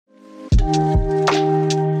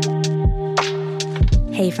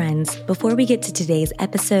Hey friends, before we get to today's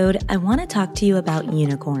episode, I want to talk to you about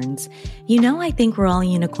unicorns. I think we're all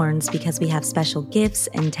unicorns because we have special gifts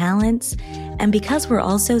and talents. And because we're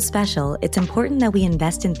all so special, it's important that we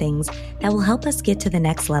invest in things that will help us get to the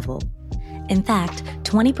next level. In fact,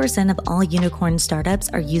 20% of all unicorn startups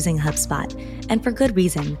are using HubSpot, and for good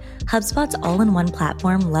reason. HubSpot's all-in-one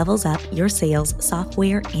platform levels up your sales,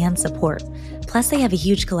 software, and support. Plus, they have a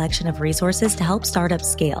huge collection of resources to help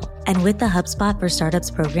startups scale. And with the HubSpot for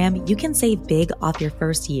Startups program, you can save big off your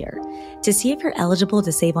first year. To see if you're eligible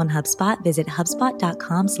to save on HubSpot, visit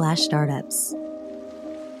hubspot.com/startups.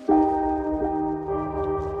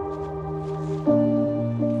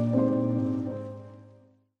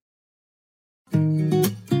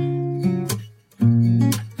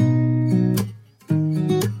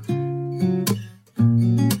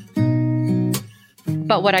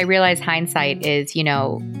 But what I realize hindsight is,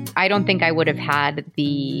 I don't think I would have had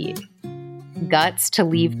the guts to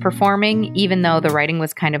leave performing, even though the writing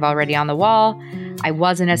was kind of already on the wall. I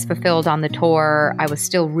wasn't as fulfilled on the tour. I was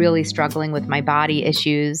still really struggling with my body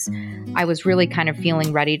issues. I was really kind of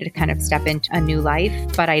feeling ready to kind of step into a new life,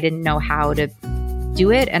 but I didn't know how to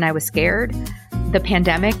do it, and I was scared. The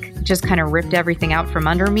pandemic just kind of ripped everything out from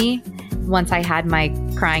under me. Once I had my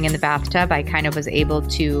crying in the bathtub, I kind of was able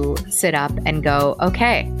to sit up and go,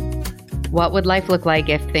 okay, what would life look like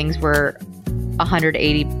if things were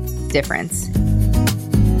 180 difference?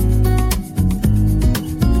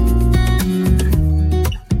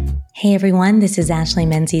 Hey everyone, this is Ashley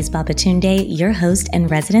Menzies-Babatunde, your host and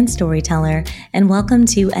resident storyteller, and welcome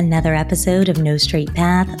to another episode of No Straight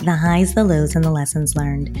Path, the highs, the lows, and the lessons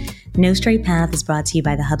learned. No Straight Path is brought to you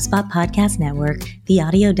by the HubSpot Podcast Network, the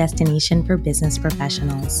audio destination for business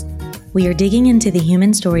professionals. We are digging into the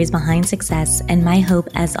human stories behind success, and my hope,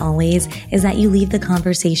 as always, is that you leave the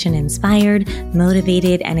conversation inspired,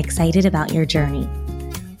 motivated, and excited about your journey.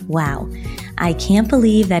 Wow, I can't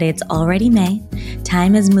believe that it's already May.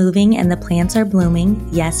 Time is moving and the plants are blooming.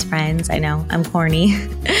 Yes, friends, I know, I'm corny.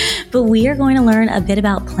 But we are going to learn a bit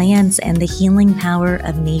about plants and the healing power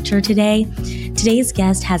of nature today. Today's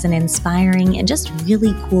guest has an inspiring and just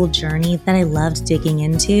really cool journey that I loved digging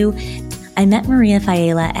into. I met Maria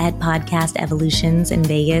Failla at Podcast Evolutions in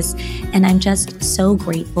Vegas, and I'm just so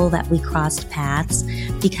grateful that we crossed paths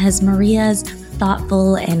because Maria's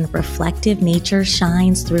thoughtful and reflective nature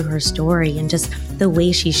shines through her story and just the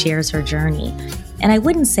way she shares her journey. And I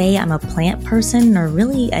wouldn't say I'm a plant person or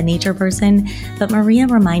really a nature person, but Maria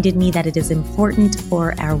reminded me that it is important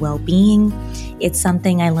for our well-being. It's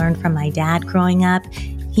something I learned from my dad growing up.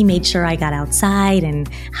 He made sure I got outside and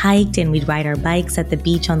hiked, and we'd ride our bikes at the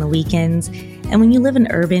beach on the weekends. And when you live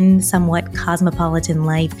an urban, somewhat cosmopolitan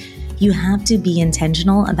life, you have to be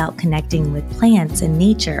intentional about connecting with plants and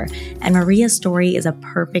nature, and Maria's story is a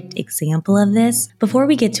perfect example of this. Before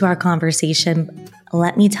we get to our conversation,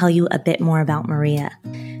 let me tell you a bit more about Maria.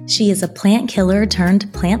 She is a plant killer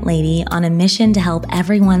turned plant lady on a mission to help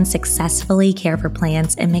everyone successfully care for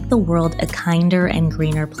plants and make the world a kinder and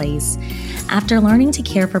greener place. After learning to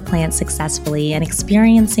care for plants successfully and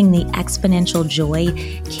experiencing the exponential joy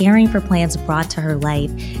caring for plants brought to her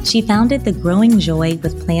life, she founded the Growing Joy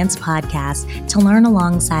with Plants podcast to learn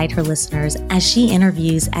alongside her listeners as she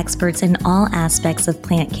interviews experts in all aspects of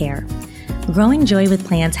plant care. Growing Joy with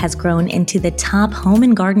Plants has grown into the top home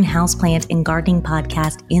and garden houseplant and gardening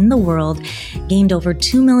podcast in the world, gained over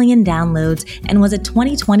 2 million downloads, and was a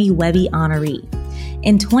 2020 Webby honoree.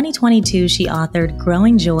 In 2022, she authored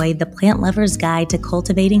Growing Joy, the Plant Lover's Guide to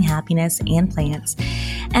Cultivating Happiness and Plants.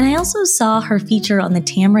 And I also saw her feature on the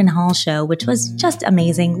Tamron Hall show, which was just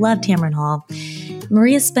amazing. Love Tamron Hall.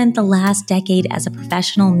 Maria spent the last decade as a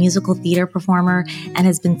professional musical theater performer and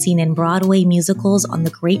has been seen in Broadway musicals on The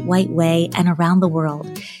Great White Way and around the world.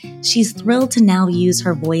 She's thrilled to now use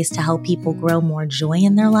her voice to help people grow more joy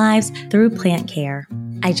in their lives through plant care.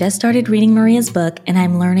 I just started reading Maria's book and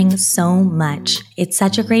I'm learning so much. It's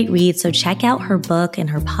such a great read, so check out her book and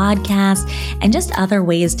her podcast and just other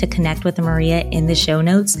ways to connect with Maria in the show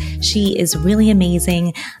notes. She is really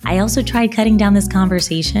amazing. I also tried cutting down this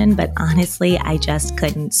conversation, but honestly, I just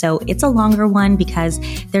couldn't. So it's a longer one because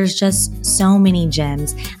there's just so many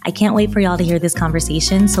gems. I can't wait for y'all to hear this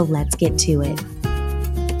conversation, so let's get to it.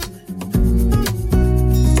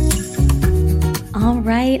 All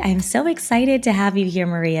right. I'm so excited to have you here,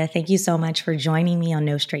 Maria. Thank you so much for joining me on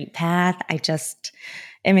No Straight Path. I just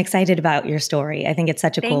am excited about your story. I think it's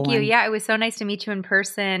such a cool one. Thank you. Yeah, it was so nice to meet you in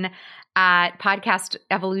person at Podcast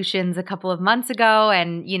Evolutions a couple of months ago,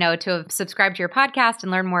 and, to have subscribed to your podcast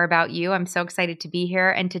and learn more about you. I'm so excited to be here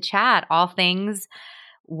and to chat all things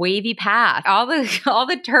wavy path, all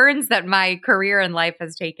the turns that my career and life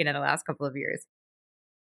has taken in the last couple of years.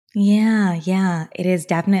 Yeah. It is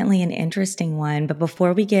definitely an interesting one. But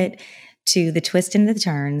before we get to the twist and the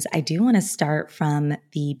turns, I do want to start from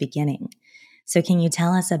the beginning. So, can you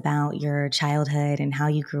tell us about your childhood and how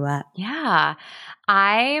you grew up? Yeah.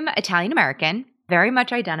 I'm Italian American, very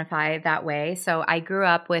much identify that way. So I grew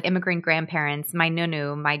up with immigrant grandparents. My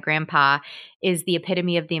nunu, my grandpa, is the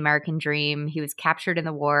epitome of the American dream. He was captured in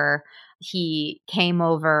the war. He came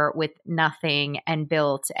over with nothing and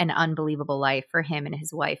built an unbelievable life for him and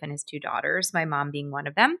his wife and his two daughters, my mom being one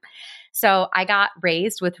of them. So I got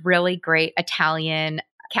raised with really great Italian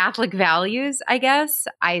Catholic values, I guess.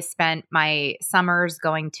 I spent my summers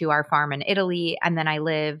going to our farm in Italy, and then I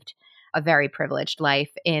lived a very privileged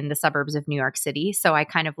life in the suburbs of New York City. So I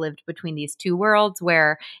kind of lived between these two worlds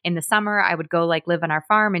where in the summer I would go like live on our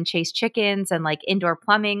farm and chase chickens, and like indoor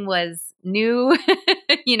plumbing was new,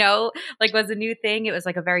 like was a new thing. It was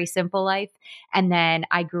like a very simple life. And then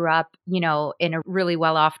I grew up, in a really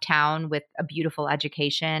well off town with a beautiful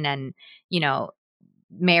education and, you know,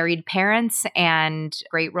 married parents and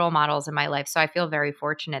great role models in my life. So I feel very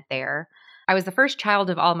fortunate there. I was the first child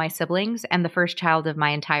of all my siblings and the first child of my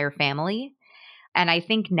entire family. And I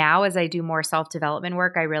think now, as I do more self development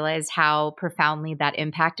work, I realize how profoundly that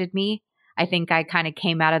impacted me. I think I kind of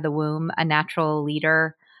came out of the womb a natural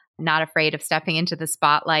leader, not afraid of stepping into the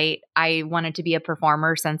spotlight. I wanted to be a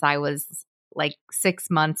performer since I was like 6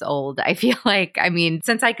 months old. I feel like,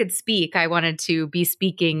 since I could speak, I wanted to be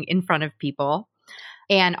speaking in front of people.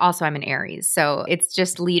 And also, I'm an Aries. So it's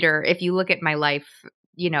just leader. If you look at my life,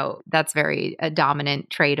 that's very a dominant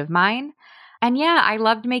trait of mine. And yeah, I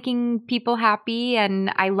loved making people happy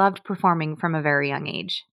and I loved performing from a very young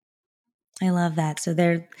age. I love that. So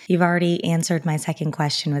there, you've already answered my second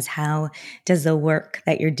question, was how does the work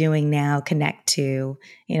that you're doing now connect to,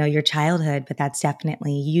 your childhood? But that's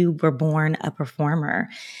definitely, you were born a performer.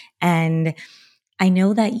 And I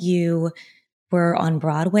know that you were on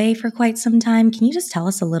Broadway for quite some time. Can you just tell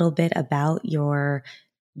us a little bit about your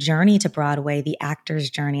journey to Broadway, the actor's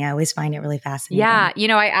journey? I always find it really fascinating. Yeah.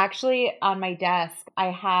 I actually, on my desk, I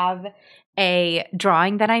have a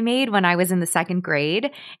drawing that I made when I was in the second grade.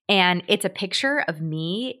 And it's a picture of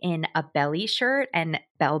me in a belly shirt and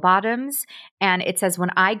bell bottoms. And it says,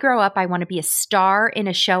 "When I grow up, I want to be a star in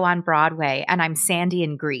a show on Broadway. And I'm Sandy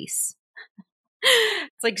in Grease."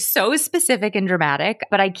 It's like so specific and dramatic,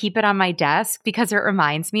 but I keep it on my desk because it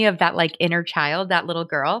reminds me of that like inner child, that little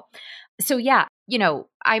girl. So yeah,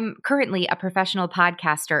 I'm currently a professional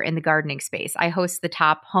podcaster in the gardening space. I host the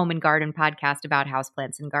top home and garden podcast about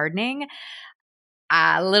houseplants and gardening.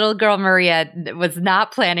 Little girl Maria was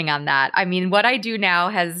not planning on that. What I do now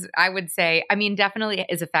has, I would say, definitely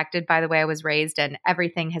is affected by the way I was raised, and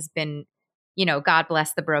everything has been, God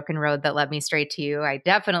bless the broken road that led me straight to you. I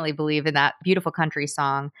definitely believe in that beautiful country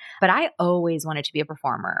song, but I always wanted to be a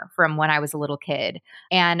performer from when I was a little kid.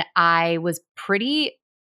 And I was pretty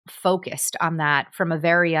focused on that from a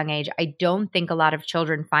very young age. I don't think a lot of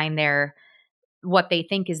children find what they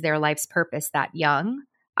think is their life's purpose that young.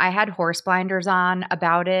 I had horse blinders on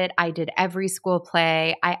about it. I did every school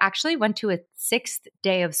play. I actually went to a 6th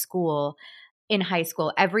day of school in high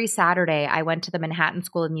school. Every Saturday, I went to the Manhattan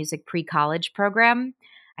School of Music pre-college program.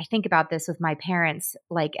 I think about this with my parents,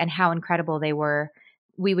 and how incredible they were.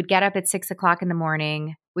 We would get up at 6 o'clock in the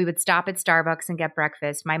morning. We would stop at Starbucks and get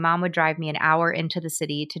breakfast. My mom would drive me an hour into the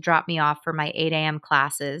city to drop me off for my 8 a.m.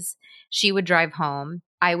 classes. She would drive home.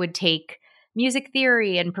 I would take music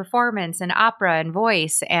theory and performance and opera and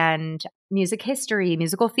voice and music history,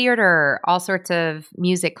 musical theater, all sorts of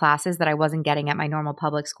music classes that I wasn't getting at my normal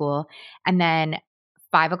public school. And then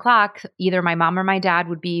 5 o'clock, either my mom or my dad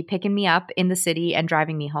would be picking me up in the city and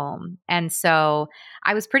driving me home. And so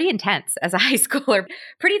I was pretty intense as a high schooler,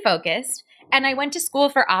 pretty focused. And I went to school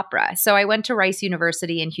for opera. So I went to Rice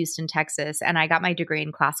University in Houston, Texas, and I got my degree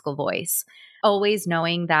in classical voice, always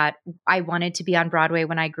knowing that I wanted to be on Broadway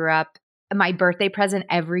when I grew up. My birthday present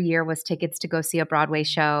every year was tickets to go see a Broadway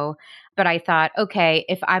show. But I thought, okay,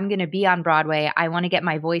 if I'm going to be on Broadway, I want to get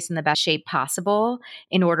my voice in the best shape possible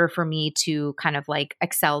in order for me to kind of like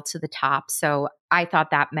excel to the top. So I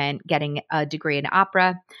thought that meant getting a degree in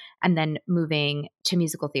opera and then moving to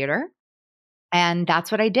musical theater. And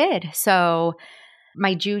that's what I did. So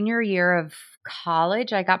my junior year of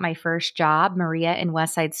college, I got my first job, Maria in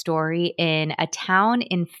West Side Story, in a town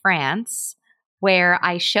in France where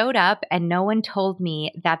I showed up and no one told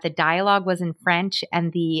me that the dialogue was in French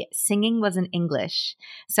and the singing was in English.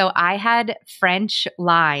 So I had French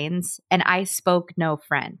lines and I spoke no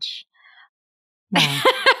French. Wow.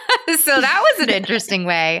 So that was an interesting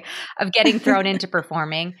way of getting thrown into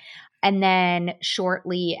performing. And then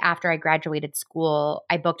shortly after I graduated school,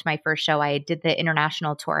 I booked my first show. I did the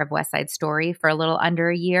international tour of West Side Story for a little under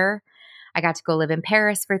a year. I got to go live in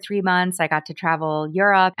Paris for 3 months. I got to travel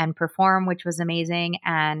Europe and perform, which was amazing.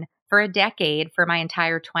 And for a decade, for my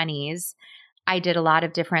entire 20s, I did a lot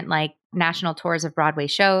of different like national tours of Broadway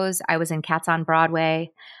shows. I was in Cats on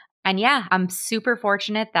Broadway. And yeah, I'm super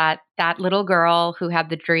fortunate that that little girl who had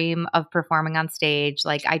the dream of performing on stage,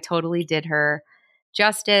 like I totally did her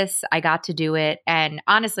justice. I got to do it. And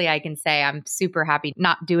honestly, I can say I'm super happy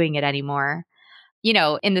not doing it anymore. You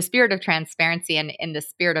know, in the spirit of transparency and in the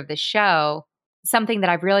spirit of the show, something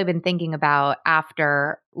that I've really been thinking about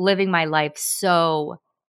after living my life so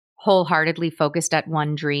wholeheartedly focused at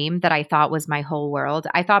one dream that I thought was my whole world.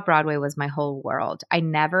 I thought Broadway was my whole world. I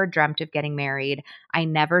never dreamt of getting married. I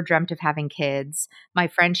never dreamt of having kids. My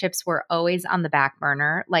friendships were always on the back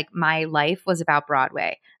burner. Like my life was about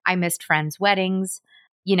Broadway. I missed friends' weddings.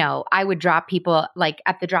 You know, I would drop people like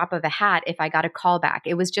at the drop of a hat if I got a call back.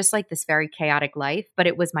 It was just like this very chaotic life, but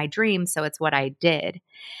it was my dream. So it's what I did.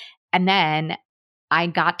 And then I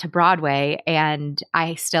got to Broadway and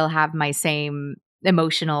I still have my same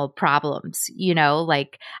emotional problems, you know,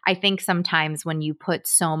 like I think sometimes when you put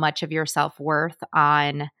so much of your self-worth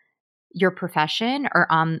on your profession or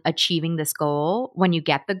on achieving this goal, when you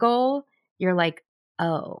get the goal, you're like,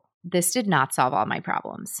 oh, this did not solve all my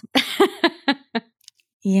problems.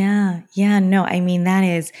 Yeah. Yeah. No, I mean, that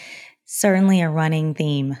is certainly a running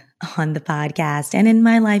theme on the podcast and in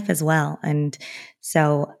my life as well. And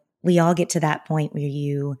so we all get to that point where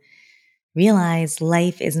you realize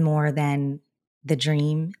life is more than the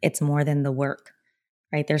dream, it's more than the work,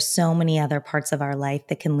 right? There's so many other parts of our life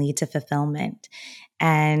that can lead to fulfillment.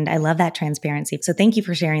 And I love that transparency. So thank you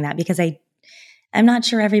for sharing that because I'm not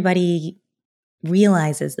sure everybody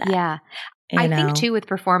realizes that. Yeah. I think too with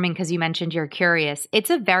performing, because you mentioned you're curious, it's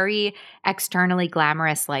a very externally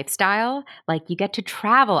glamorous lifestyle. Like you get to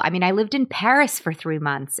travel. I mean, I lived in Paris for 3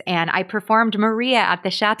 months and I performed Maria at the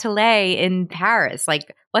Châtelet in Paris.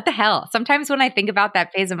 Like, what the hell? Sometimes when I think about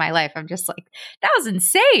that phase of my life, I'm just like, that was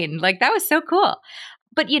insane. Like, that was so cool.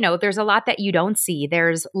 But, you know, there's a lot that you don't see.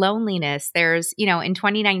 There's loneliness. There's, you know, in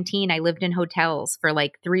 2019, I lived in hotels for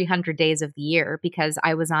like 300 days of the year because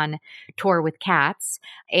I was on tour with Cats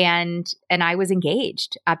and I was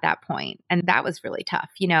engaged at that point. And that was really tough,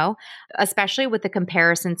 you know, especially with the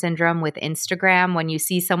comparison syndrome with Instagram. When you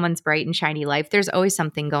see someone's bright and shiny life, there's always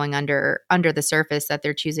something going under the surface that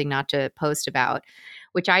they're choosing not to post about,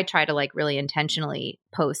 which I try to like really intentionally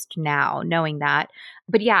post now, knowing that.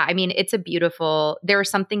 But yeah, I mean, there's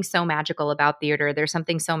something so magical about theater. There's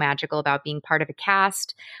something so magical about being part of a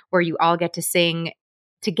cast where you all get to sing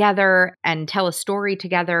together and tell a story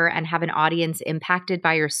together and have an audience impacted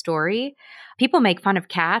by your story. People make fun of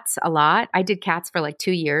Cats a lot. I did Cats for like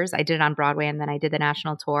 2 years. I did it on Broadway and then I did the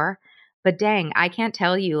national tour. But dang, I can't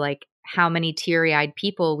tell you like how many teary-eyed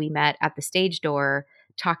people we met at the stage door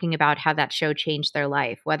talking about how that show changed their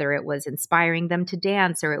life, whether it was inspiring them to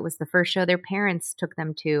dance or it was the first show their parents took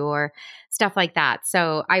them to or stuff like that.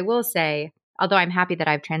 So I will say, although I'm happy that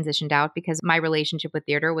I've transitioned out because my relationship with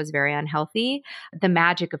theater was very unhealthy, the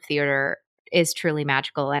magic of theater is truly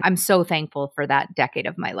magical. And I'm so thankful for that decade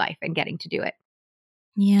of my life and getting to do it.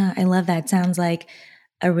 Yeah, I love that. Sounds like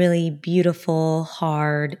a really beautiful,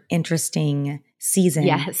 hard, interesting season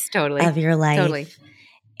Yes, totally. of your life. Totally.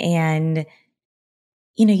 And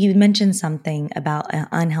you know, you mentioned something about an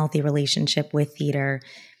unhealthy relationship with theater.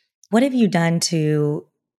 What have you done to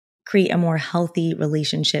create a more healthy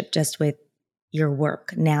relationship just with your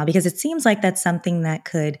work now? Because it seems like that's something that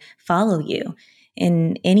could follow you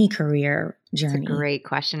in any career journey. It's a great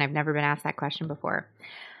question. I've never been asked that question before.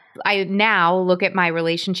 I now look at my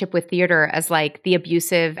relationship with theater as like the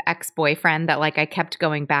abusive ex-boyfriend that like I kept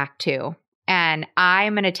going back to. And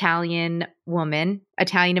I'm an Italian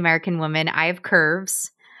American woman. I have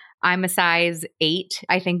curves. I'm a size 8,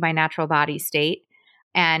 I think my natural body state.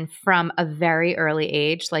 And from a very early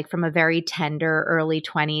age, like from a very tender early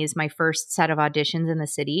 20s, my first set of auditions in the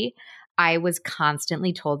city, I was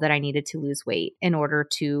constantly told that I needed to lose weight in order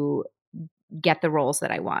to get the roles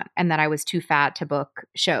that I want and that I was too fat to book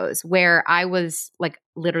shows where I was like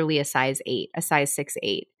literally a size 8, a size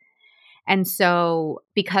 6'8". And so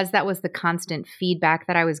because that was the constant feedback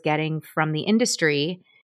that I was getting from the industry,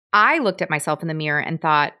 I looked at myself in the mirror and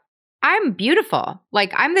thought, I'm beautiful.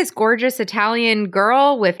 Like I'm this gorgeous Italian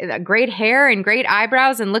girl with great hair and great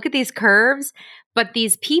eyebrows and look at these curves. But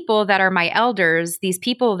these people that are my elders, these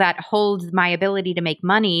people that hold my ability to make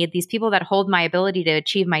money, these people that hold my ability to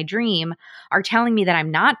achieve my dream are telling me that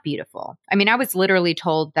I'm not beautiful. I mean, I was literally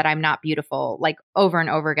told that I'm not beautiful like over and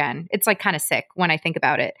over again. It's like kind of sick when I think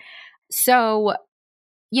about it. So,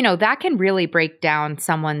 that can really break down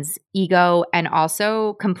someone's ego and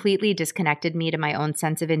also completely disconnected me to my own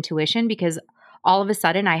sense of intuition because all of a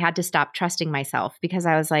sudden I had to stop trusting myself because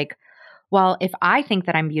I was like, well, if I think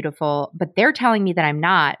that I'm beautiful, but they're telling me that I'm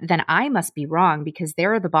not, then I must be wrong because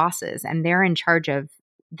they're the bosses and they're in charge of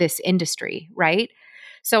this industry, right?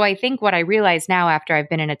 So I think what I realize now after I've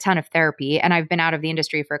been in a ton of therapy and I've been out of the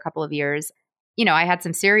industry for a couple of years, I had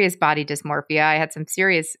some serious body dysmorphia. I had some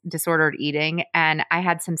serious disordered eating, and I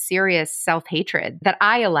had some serious self hatred that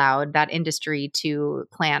I allowed that industry to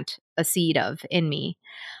plant a seed of in me.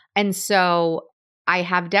 And so I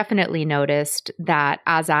have definitely noticed that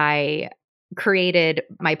as I created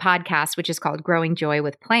my podcast, which is called Growing Joy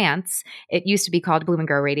with Plants, it used to be called Bloom and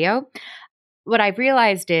Grow Radio. What I've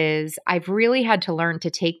realized is I've really had to learn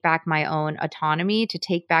to take back my own autonomy, to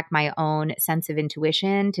take back my own sense of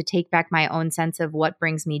intuition, to take back my own sense of what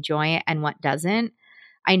brings me joy and what doesn't.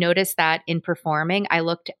 I noticed that in performing, I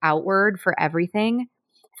looked outward for everything.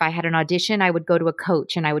 If I had an audition, I would go to a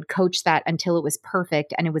coach and I would coach that until it was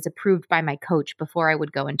perfect and it was approved by my coach before I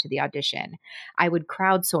would go into the audition. I would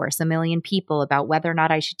crowdsource a million people about whether or not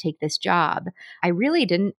I should take this job. I really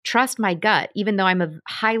didn't trust my gut, even though I'm a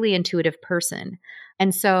highly intuitive person.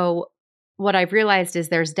 And so what I've realized is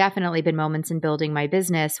there's definitely been moments in building my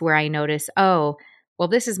business where I notice, oh, well,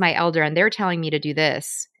 this is my elder and they're telling me to do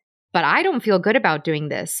this, but I don't feel good about doing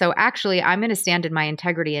this. So actually, I'm going to stand in my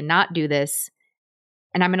integrity and not do this.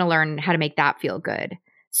 And I'm going to learn how to make that feel good.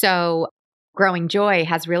 So growing joy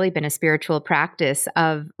has really been a spiritual practice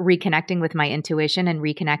of reconnecting with my intuition and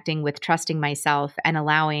reconnecting with trusting myself and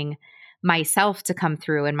allowing myself to come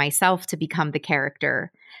through and myself to become the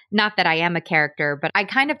character. Not that I am a character, but I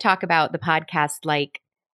kind of talk about the podcast like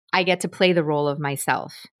I get to play the role of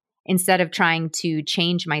myself instead of trying to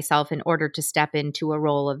change myself in order to step into a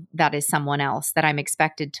role of that is someone else, that I'm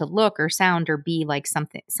expected to look or sound or be like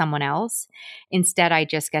someone else. Instead, I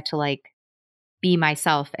just get to like be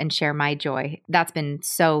myself and share my joy. That's been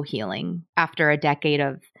so healing after a decade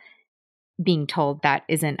of being told that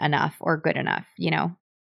isn't enough or good enough,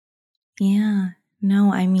 Yeah.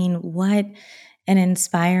 No, I mean, what an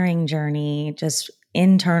inspiring journey, just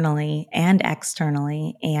internally and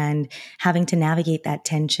externally, and having to navigate that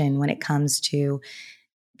tension when it comes to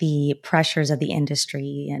the pressures of the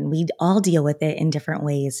industry. And we all deal with it in different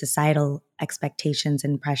ways, societal expectations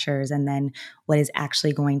and pressures, and then what is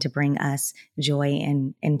actually going to bring us joy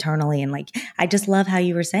and internally. And like, I just love how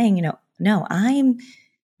you were saying, no, I'm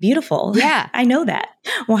beautiful. Yeah. I know that.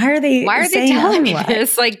 Why are they telling me otherwise?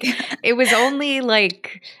 this? Like, it was only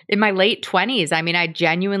like in my late 20s. I mean, I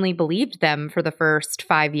genuinely believed them for the first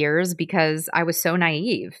 5 years because I was so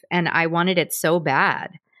naive and I wanted it so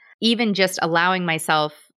bad. Even just allowing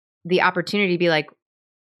myself the opportunity to be like,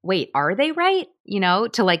 wait, are they right?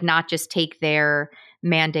 To like not just take their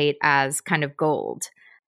mandate as kind of gold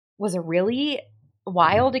was a really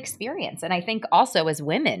wild experience. And I think also as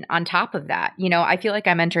women on top of that, I feel like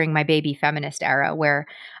I'm entering my baby feminist era where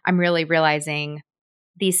I'm really realizing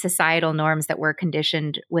these societal norms that we're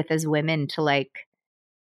conditioned with as women to like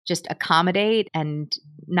just accommodate and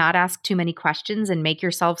not ask too many questions and make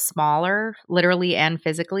yourself smaller, literally and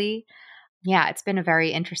physically. Yeah, it's been a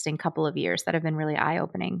very interesting couple of years that have been really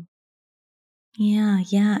eye-opening. Yeah.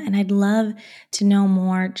 And I'd love to know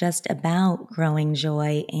more just about Growing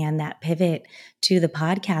Joy and that pivot to the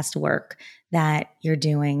podcast work that you're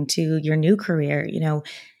doing, to your new career.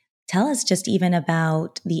 Tell us just even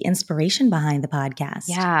about the inspiration behind the podcast.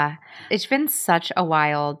 Yeah, it's been such a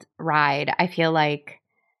wild ride. I feel like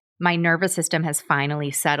my nervous system has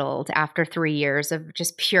finally settled after 3 years of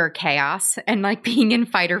just pure chaos and like being in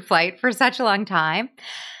fight or flight for such a long time.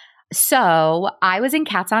 So I was in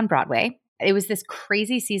Cats on Broadway. It was this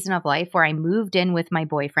crazy season of life where I moved in with my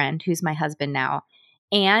boyfriend, who's my husband now,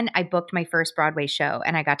 and I booked my first Broadway show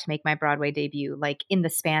and I got to make my Broadway debut like in the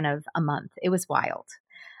span of a month. It was wild.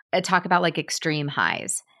 Talk about like extreme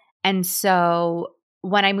highs. And so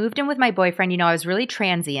when I moved in with my boyfriend, I was really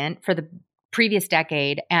transient for the previous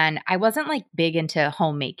decade and I wasn't like big into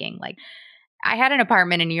homemaking. Like I had an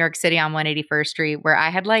apartment in New York City on 181st Street where I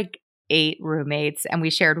had like 8 roommates and we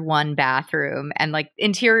shared one bathroom and like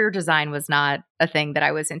interior design was not a thing that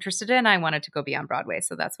I was interested in. I wanted to go be on Broadway.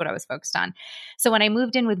 So that's what I was focused on. So when I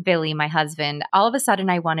moved in with Billy, my husband, all of a sudden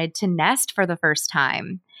I wanted to nest for the first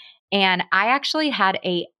time. And I actually had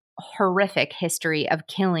a horrific history of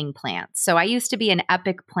killing plants. So I used to be an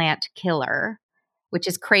epic plant killer, which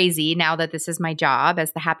is crazy now that this is my job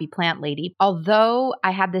as the happy plant lady. Although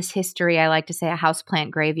I had this history, I like to say a house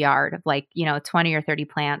plant graveyard of like, 20 or 30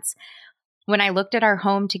 plants. When I looked at our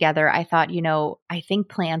home together, I thought, I think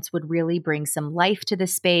plants would really bring some life to the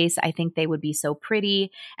space. I think they would be so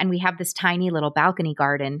pretty. And we have this tiny little balcony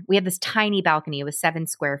garden. We have this tiny balcony. It was 7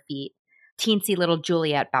 square feet. Teensy little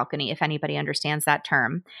Juliet balcony, if anybody understands that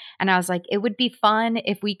term. And I was like, it would be fun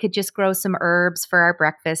if we could just grow some herbs for our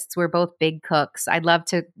breakfasts. We're both big cooks. I'd love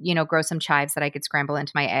to, grow some chives that I could scramble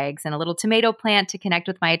into my eggs and a little tomato plant to connect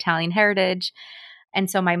with my Italian heritage. And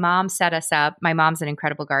so my mom set us up. My mom's an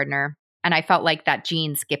incredible gardener. And I felt like that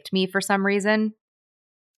gene skipped me for some reason.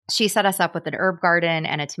 She set us up with an herb garden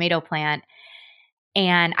and a tomato plant.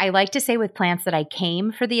 And I like to say with plants that I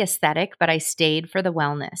came for the aesthetic, but I stayed for the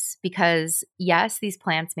wellness because yes, these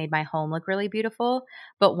plants made my home look really beautiful.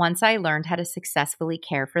 But once I learned how to successfully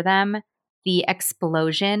care for them, the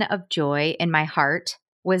explosion of joy in my heart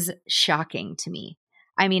was shocking to me.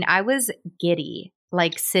 I mean, I was giddy,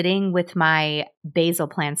 like sitting with my basil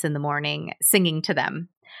plants in the morning, singing to them.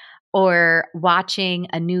 Or watching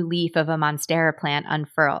a new leaf of a monstera plant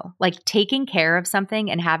unfurl. Like taking care of something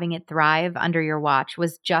and having it thrive under your watch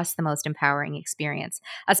was just the most empowering experience,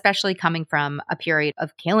 especially coming from a period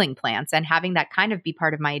of killing plants and having that kind of be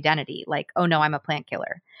part of my identity. Like, oh no, I'm a plant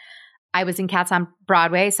killer. I was in Cats on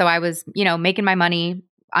Broadway, so I was, making my money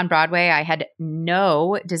on Broadway. I had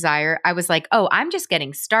no desire. I was like, oh, I'm just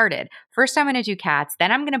getting started. First, I'm going to do Cats. Then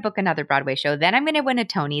I'm going to book another Broadway show. Then I'm going to win a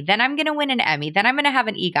Tony. Then I'm going to win an Emmy. Then I'm going to have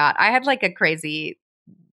an EGOT. I had like a crazy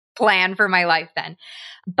plan for my life then.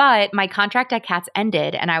 But my contract at Cats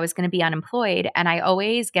ended and I was going to be unemployed. And I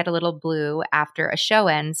always get a little blue after a show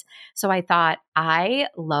ends. So I thought, I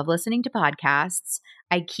love listening to podcasts.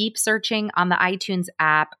 I keep searching on the iTunes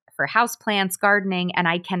app for houseplants, gardening, and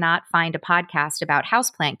I cannot find a podcast about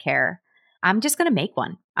houseplant care. I'm just going to make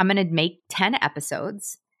one. I'm going to make 10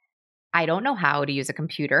 episodes. I don't know how to use a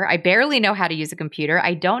computer. I barely know how to use a computer.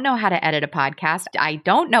 I don't know how to edit a podcast. I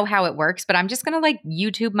don't know how it works, but I'm just going to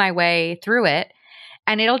YouTube my way through it.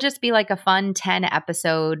 And it'll just be like a fun 10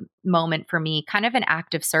 episode moment for me, kind of an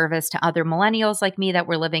act of service to other millennials like me that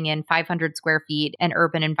were living in 500 square feet, an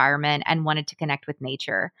urban environment, and wanted to connect with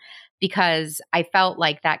nature. Because I felt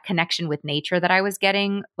like that connection with nature that I was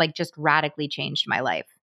getting just radically changed my life.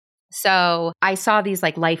 So I saw these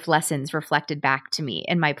life lessons reflected back to me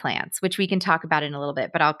in my plants, which we can talk about in a little bit,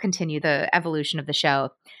 but I'll continue the evolution of the show.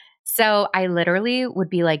 So I literally would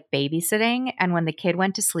be babysitting. And when the kid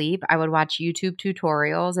went to sleep, I would watch YouTube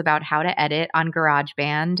tutorials about how to edit on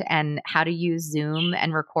GarageBand and how to use Zoom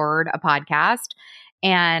and record a podcast.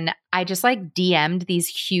 And I just DM'd these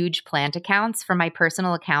huge plant accounts from my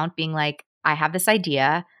personal account being I have this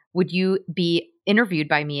idea. Would you be interviewed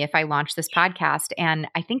by me if I launched this podcast? And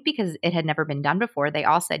I think because it had never been done before, they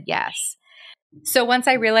all said yes. So once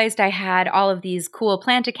I realized I had all of these cool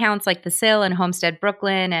plant accounts like The Sill and Homestead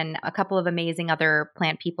Brooklyn and a couple of amazing other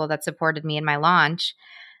plant people that supported me in my launch,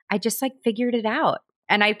 I just figured it out.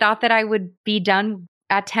 And I thought that I would be done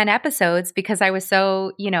at 10 episodes because I was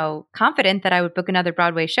so, confident that I would book another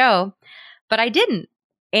Broadway show, but I didn't.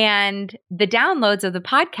 And the downloads of the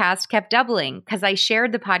podcast kept doubling because I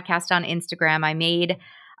shared the podcast on Instagram. I made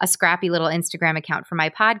a scrappy little Instagram account for my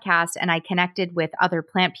podcast and I connected with other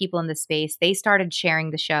plant people in the space. They started sharing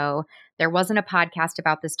the show. There wasn't a podcast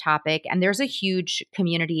about this topic, and there's a huge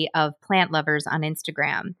community of plant lovers on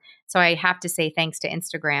Instagram. So I have to say thanks to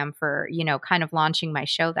Instagram for, kind of launching my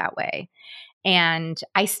show that way. And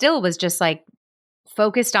I still was just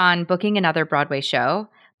focused on booking another Broadway show.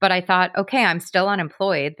 But I thought, okay, I'm still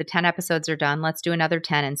unemployed. The 10 episodes are done. Let's do another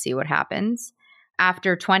 10 and see what happens.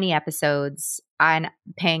 After 20 episodes and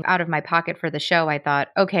paying out of my pocket for the show, I thought,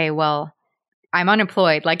 okay, well, I'm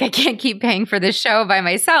unemployed. I can't keep paying for this show by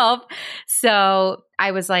myself. So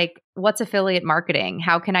I was like, what's affiliate marketing?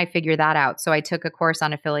 How can I figure that out? So I took a course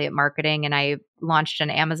on affiliate marketing and I launched an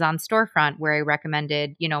Amazon storefront where I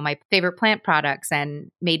recommended, my favorite plant products and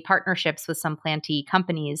made partnerships with some plantee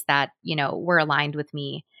companies that, were aligned with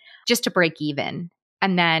me just to break even.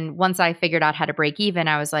 And then once I figured out how to break even,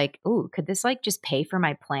 I was like, ooh, could this just pay for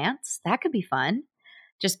my plants? That could be fun.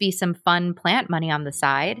 Just be some fun plant money on the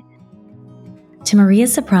side. To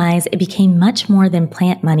Maria's surprise, it became much more than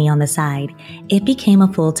plant money on the side. It became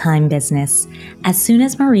a full-time business. As soon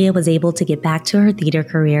as Maria was able to get back to her theater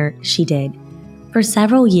career, she did. For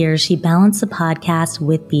several years, she balanced the podcast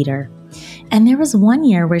with theater. And there was one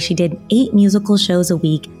year where she did 8 musical shows a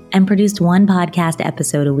week and produced 1 podcast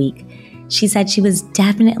episode a week. She said she was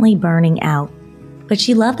definitely burning out, but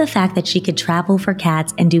she loved the fact that she could travel for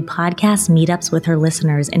Cats and do podcast meetups with her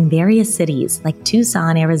listeners in various cities like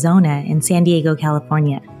Tucson, Arizona, and San Diego,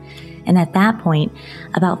 California. And at that point,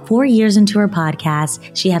 about 4 years into her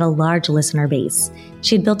podcast, she had a large listener base.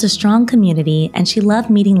 She had built a strong community and she loved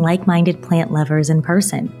meeting like-minded plant lovers in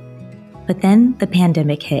person. But then the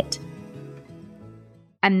pandemic hit.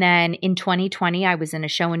 And then in 2020, I was in a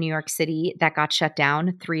show in New York City that got shut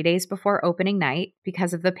down 3 days before opening night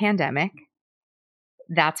because of the pandemic.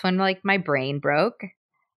 That's when my brain broke.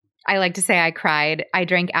 I like to say I cried. I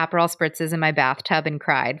drank Aperol spritzes in my bathtub and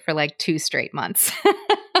cried for 2 straight months.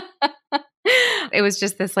 It was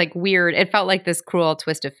just this weird, it felt like this cruel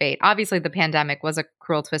twist of fate. Obviously, the pandemic was a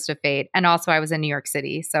cruel twist of fate. And also I was in New York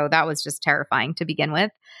City. So that was just terrifying to begin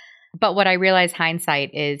with. But what I realize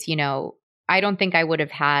hindsight is, I don't think I would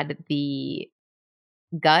have had the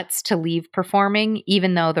guts to leave performing,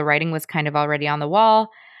 even though the writing was kind of already on the wall.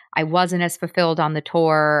 I wasn't as fulfilled on the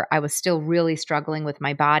tour. I was still really struggling with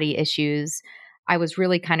my body issues. I was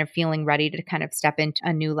really kind of feeling ready to kind of step into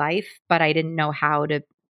a new life, but I didn't know how to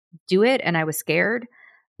do it. And I was scared.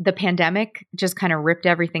 The pandemic just kind of ripped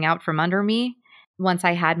everything out from under me. Once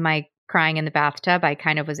I had my crying in the bathtub, I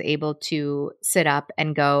kind of was able to sit up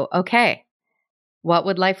and go, okay, what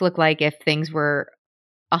would life look like if things were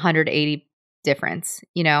 180 difference,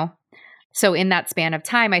 So in that span of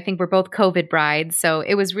time, I think we're both COVID brides. So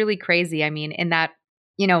it was really crazy. I mean, in that,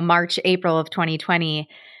 March, April of 2020,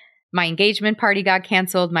 my engagement party got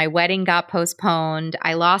canceled. My wedding got postponed.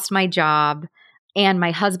 I lost my job. And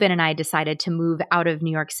my husband and I decided to move out of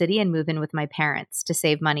New York City and move in with my parents to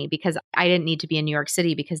save money because I didn't need to be in New York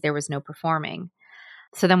City because there was no performing.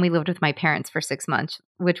 So then we lived with my parents for 6 months,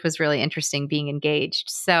 which was really interesting being engaged.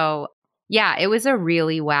 So yeah, it was a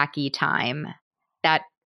really wacky time that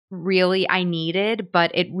really I needed,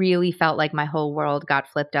 but it really felt like my whole world got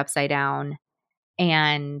flipped upside down.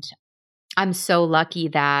 And I'm so lucky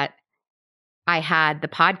that I had the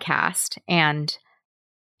podcast. And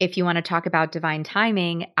if you want to talk about divine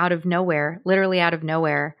timing, out of nowhere, literally out of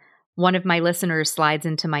nowhere, one of my listeners slides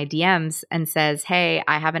into my DMs and says, hey,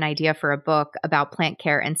 I have an idea for a book about plant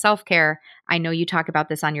care and self-care. I know you talk about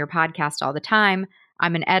this on your podcast all the time.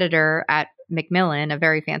 I'm an editor at Macmillan, a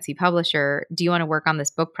very fancy publisher. Do you want to work on this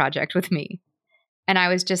book project with me? And I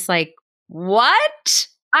was just like, what?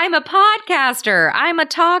 I'm a podcaster. I'm a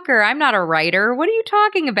talker. I'm not a writer. What are you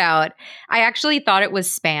talking about? I actually thought it was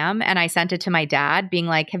spam and I sent it to my dad being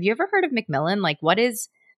like, have you ever heard of Macmillan?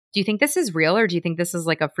 Do you think this is real or do you think this is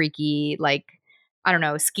a freaky, I don't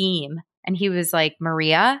know, scheme? And he was like,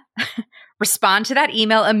 Maria, respond to that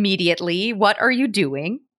email immediately. What are you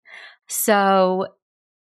doing? So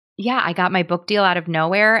yeah, I got my book deal out of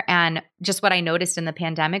nowhere. And just what I noticed in the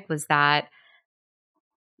pandemic was that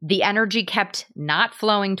the energy kept not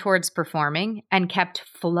flowing towards performing and kept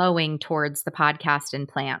flowing towards the podcast and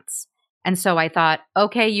plants. And so I thought,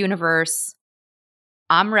 okay, universe,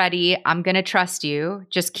 I'm ready. I'm going to trust you.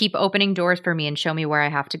 Just keep opening doors for me and show me where I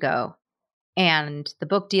have to go. And the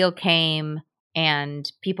book deal came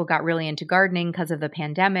and people got really into gardening because of the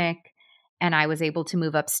pandemic. And I was able to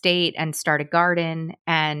move upstate and start a garden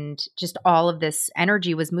and just all of this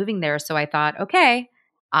energy was moving there. So I thought, okay,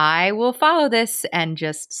 I will follow this and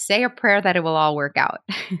just say a prayer that it will all work out.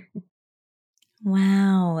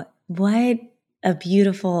 Wow. What a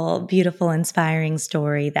beautiful, beautiful, inspiring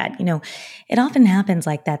story that, it often happens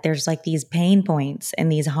like that. There's these pain points and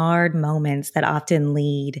these hard moments that often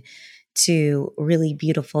lead to really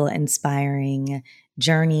beautiful, inspiring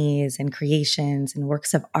journeys and creations and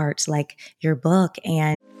works of art like your book.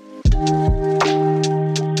 And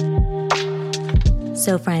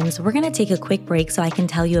so friends, we're going to take a quick break so I can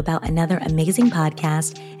tell you about another amazing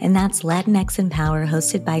podcast, and that's Latinx Empower,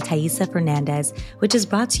 hosted by Thaisa Fernandez, which is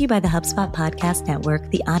brought to you by the HubSpot Podcast Network,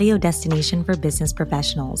 the audio destination for business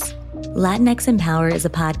professionals. Latinx Empower is a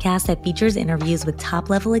podcast that features interviews with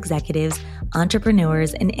top-level executives,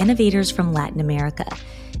 entrepreneurs, and innovators from Latin America,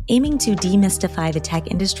 aiming to demystify the tech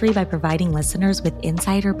industry by providing listeners with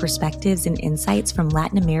insider perspectives and insights from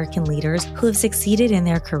Latin American leaders who have succeeded in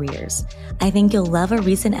their careers. I think you'll love a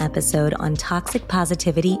recent episode on toxic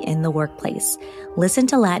positivity in the workplace. Listen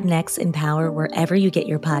to Latinx Empower wherever you get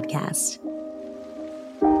your podcast.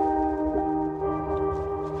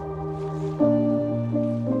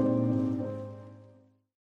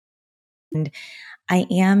 And I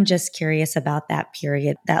am just curious about that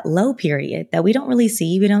period, that low period that we don't really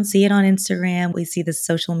see. We don't see it on Instagram. We see the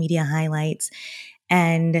social media highlights.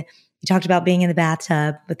 And you talked about being in the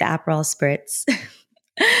bathtub with the Aperol spritz,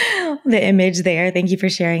 the image there. Thank you for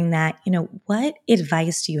sharing that. What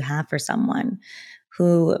advice do you have for someone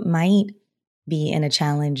who might be in a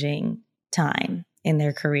challenging time in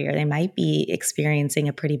their career? They might be experiencing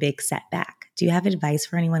a pretty big setback. Do you have advice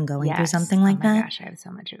for anyone going through something like that? Oh my gosh, I have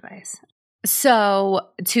so much advice. So,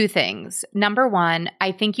 two things. Number one,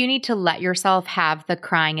 I think you need to let yourself have the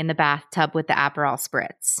crying in the bathtub with the Aperol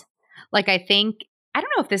spritz. Like, I don't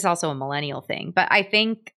know if this is also a millennial thing, but I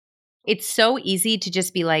think it's so easy to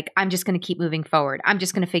just be like, I'm just going to keep moving forward. I'm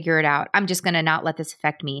just going to figure it out. I'm just going to not let this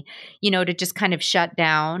affect me, to just kind of shut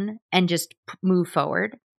down and just move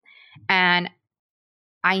forward. And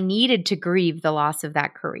I needed to grieve the loss of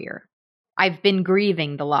that career. I've been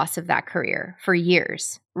grieving the loss of that career for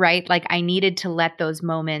years, right? Like I needed to let those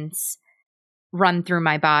moments run through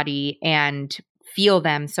my body and feel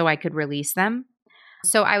them so I could release them.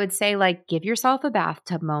 So I would say, like, give yourself a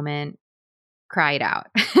bathtub moment, cry it out.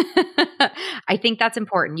 I think that's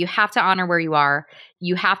important. You have to honor where you are.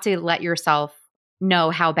 You have to let yourself know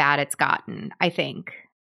how bad it's gotten, I think.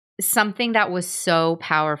 Something that was so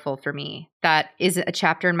powerful for me, that is a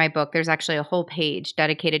chapter in my book. There's actually a whole page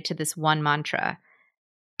dedicated to this one mantra.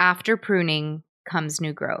 After pruning comes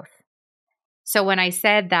new growth. So when I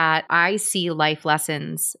said that I see life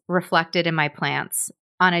lessons reflected in my plants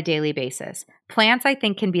on a daily basis, plants I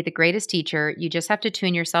think can be the greatest teacher. You just have to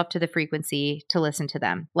tune yourself to the frequency to listen to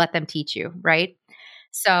them. Let them teach you, right?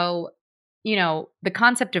 So the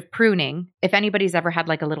concept of pruning, if anybody's ever had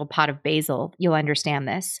like a little pot of basil, you'll understand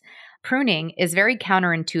this. Pruning is very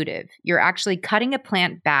counterintuitive. You're actually cutting a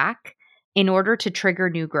plant back in order to trigger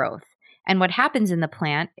new growth. And what happens in the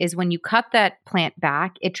plant is when you cut that plant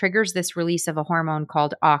back, it triggers this release of a hormone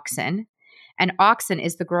called auxin. And auxin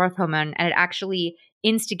is the growth hormone, and it actually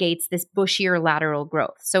instigates this bushier lateral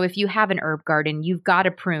growth. So if you have an herb garden, you've got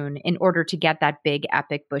to prune in order to get that big,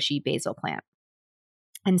 epic, bushy basil plant.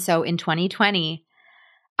 And so in 2020,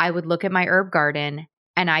 I would look at my herb garden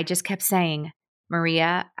and I just kept saying,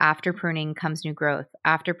 Maria, after pruning comes new growth.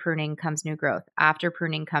 After pruning comes new growth. After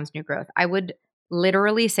pruning comes new growth. I would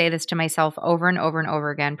literally say this to myself over and over and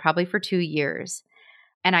over again, probably for 2 years.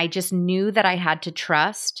 And I just knew that I had to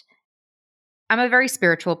trust. I'm a very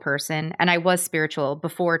spiritual person, and I was spiritual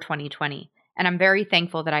before 2020. And I'm very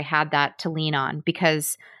thankful that I had that to lean on,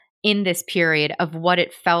 because in this period of what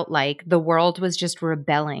it felt like, the world was just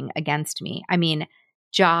rebelling against me. I mean,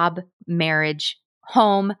 job, marriage,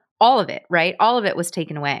 home, all of it, right? All of it was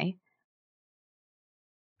taken away.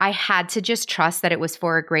 I had to just trust that it was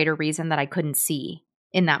for a greater reason that I couldn't see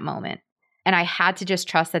in that moment. And I had to just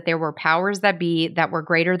trust that there were powers that be that were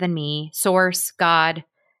greater than me, source, God,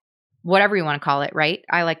 whatever you want to call it, right?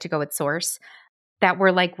 I like to go with source, that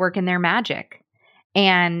were like working their magic.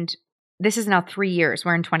 And this is now 3 years.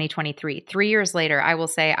 We're in 2023. 3 years later, I will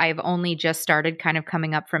say I've only just started kind of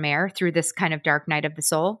coming up from air through this kind of dark night of the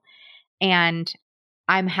soul. And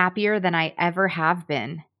I'm happier than I ever have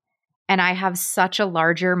been. And I have such a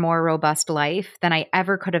larger, more robust life than I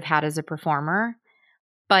ever could have had as a performer.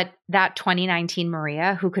 But that 2019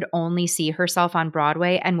 Maria, who could only see herself on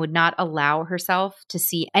Broadway and would not allow herself to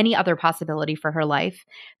see any other possibility for her life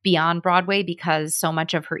beyond Broadway because so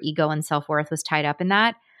much of her ego and self-worth was tied up in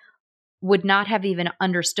that, would not have even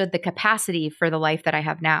understood the capacity for the life that I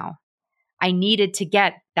have now. I needed to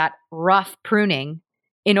get that rough pruning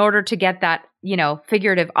in order to get that,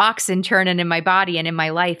 figurative oxen churning in my body and in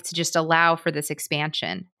my life to just allow for this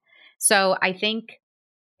expansion. So I think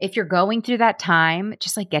if you're going through that time,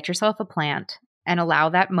 just like get yourself a plant and allow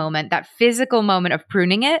that moment, that physical moment of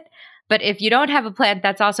pruning it. But if you don't have a plant,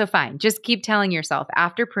 that's also fine. Just keep telling yourself,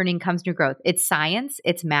 after pruning comes new growth. It's science,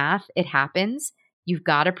 it's math, it happens. You've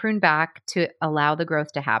got to prune back to allow the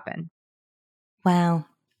growth to happen. Wow.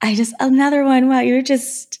 Another one. Wow. You're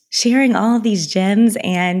just sharing all of these gems,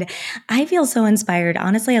 and I feel so inspired.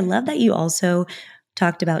 Honestly, I love that you also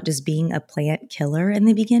talked about just being a plant killer in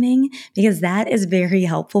the beginning, because that is very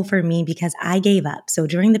helpful for me, because I gave up. So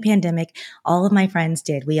during the pandemic, all of my friends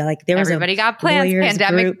did. Everybody got plants.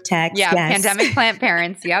 Pandemic group text. Yeah. Yes. Pandemic plant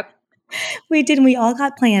parents. Yep. We did. And we all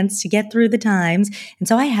got plants to get through the times. And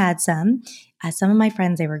so I had some. Some of my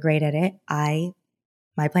friends, they were great at it.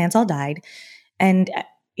 My plants all died. And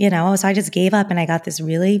so I just gave up, and I got this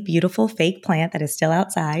really beautiful fake plant that is still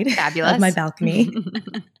outside Fabulous. of my balcony.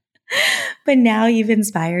 But now you've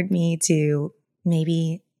inspired me to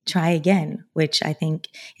maybe try again, which I think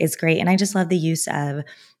is great. And I just love the use of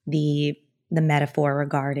the metaphor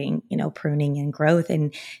regarding, pruning and growth.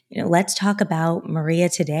 And, let's talk about Maria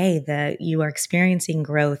today, that you are experiencing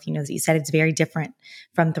growth. You said it's very different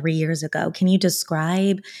from 3 years ago. Can you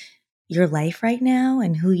describe your life right now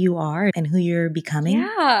and who you are and who you're becoming?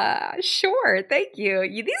 Yeah, sure. Thank you.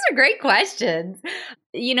 These are great questions.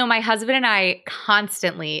 My husband and I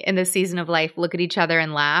constantly in this season of life look at each other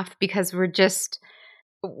and laugh, because we're just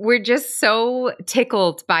so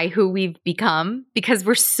tickled by who we've become, because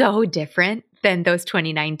we're so different than those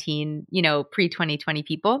 2019, pre-2020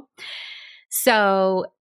 people. So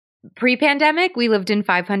pre-pandemic, we lived in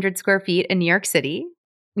 500 square feet in New York City.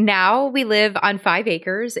 Now we live on 5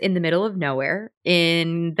 acres in the middle of nowhere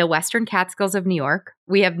in the Western Catskills of New York.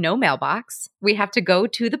 We have no mailbox. We have to go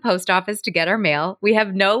to the post office to get our mail. We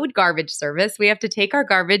have no garbage service. We have to take our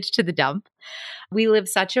garbage to the dump. We live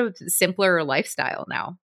such a simpler lifestyle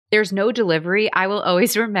now. There's no delivery. I will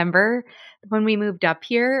always remember when we moved up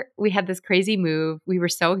here, we had this crazy move. We were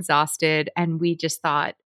so exhausted and we just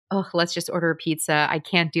thought, oh, let's just order a pizza. I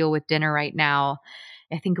can't deal with dinner right now.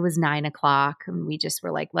 I think it was 9:00. And we just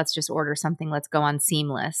were like, let's just order something. Let's go on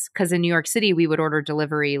Seamless. Because in New York City, we would order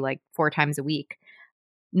delivery like 4 times a week.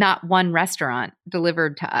 Not one restaurant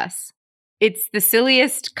delivered to us. It's the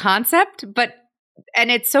silliest concept,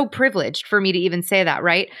 and it's so privileged for me to even say that,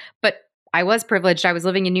 right? But I was privileged. I was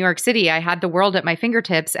living in New York City. I had the world at my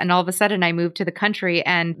fingertips. And all of a sudden I moved to the country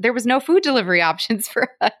and there was no food delivery options for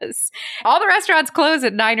us. All the restaurants close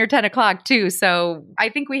at 9 or 10 o'clock too. So I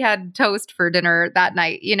think we had toast for dinner that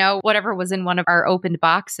night, whatever was in one of our opened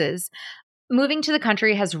boxes. Moving to the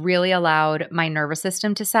country has really allowed my nervous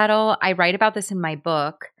system to settle. I write about this in my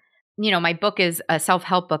book. My book is a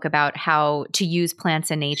self-help book about how to use plants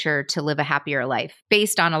and nature to live a happier life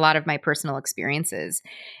based on a lot of my personal experiences.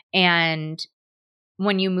 And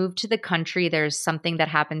when you move to the country, there's something that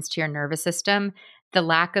happens to your nervous system. The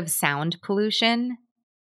lack of sound pollution,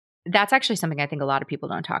 that's actually something I think a lot of people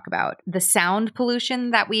don't talk about. The sound pollution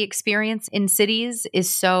that we experience in cities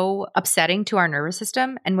is so upsetting to our nervous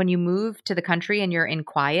system. And when you move to the country and you're in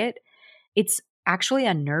quiet, it's actually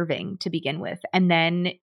unnerving to begin with. And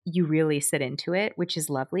then you really sit into it, which is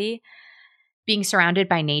lovely. Being surrounded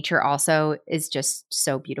by nature also is just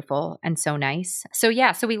so beautiful and so nice. So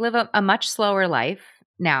we live a much slower life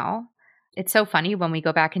now. It's so funny when we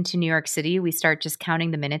go back into New York City, we start just counting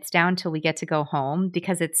the minutes down till we get to go home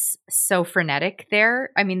because it's so frenetic there.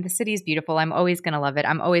 I mean, the city is beautiful. I'm always going to love it.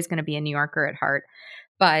 I'm always going to be a New Yorker at heart.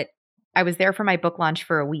 But I was there for my book launch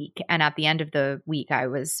for a week. And at the end of the week, I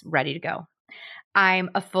was ready to go. I'm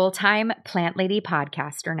a full-time Plant Lady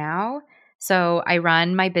podcaster now. So I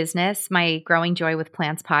run my business, my Growing Joy with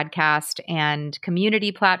Plants podcast and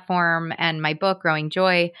community platform and my book, Growing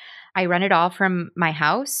Joy. I run it all from my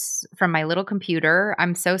house, from my little computer.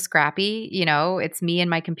 I'm so scrappy. It's me and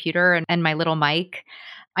my computer and my little mic.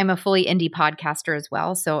 I'm a fully indie podcaster as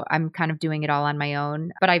well. So I'm kind of doing it all on my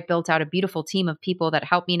own. But I've built out a beautiful team of people that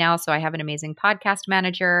help me now. So I have an amazing podcast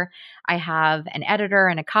manager. I have an editor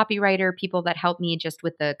and a copywriter, people that help me just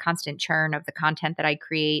with the constant churn of the content that I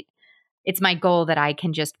create. It's my goal that I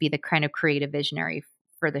can just be the kind of creative visionary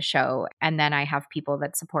for the show. And then I have people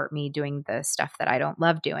that support me doing the stuff that I don't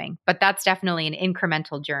love doing. But that's definitely an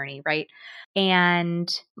incremental journey, right? And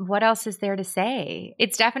what else is there to say?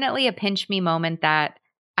 It's definitely a pinch me moment that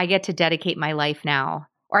I get to dedicate my life now,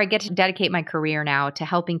 or I get to dedicate my career now to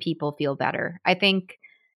helping people feel better. I think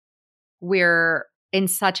we're in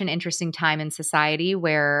such an interesting time in society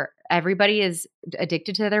where everybody is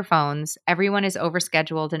addicted to their phones. Everyone is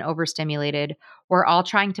overscheduled and overstimulated. We're all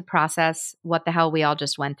trying to process what the hell we all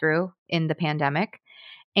just went through in the pandemic.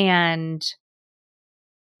 And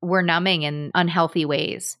we're numbing in unhealthy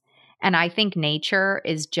ways. And I think nature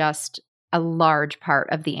is just a large part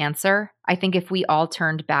of the answer. I think if we all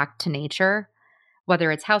turned back to nature, whether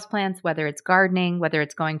it's houseplants, whether it's gardening, whether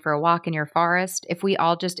it's going for a walk in your forest, if we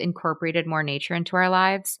all just incorporated more nature into our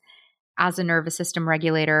lives as a nervous system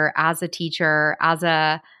regulator, as a teacher, as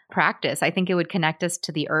a practice, I think it would connect us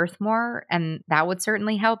to the earth more. And that would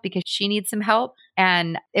certainly help because she needs some help,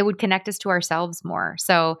 and it would connect us to ourselves more.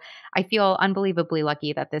 So I feel unbelievably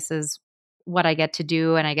lucky that this is what I get to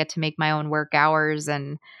do, and I get to make my own work hours.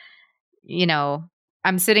 And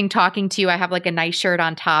I'm sitting talking to you. I have like a nice shirt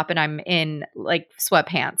on top and I'm in like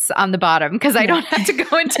sweatpants on the bottom because I don't have to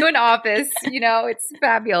go into an office. It's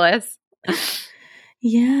fabulous.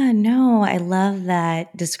 Yeah, no, I love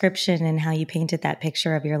that description and how you painted that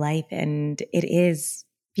picture of your life. And it is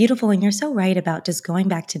beautiful. And you're so right about just going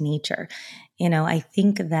back to nature. I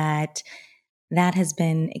think that has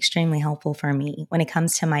been extremely helpful for me when it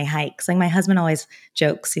comes to my hikes. Like my husband always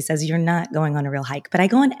jokes, he says, you're not going on a real hike, but I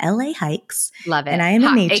go on LA hikes. Love it. And I am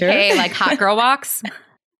in nature. AKA like hot girl walks.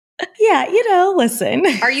 Yeah, listen.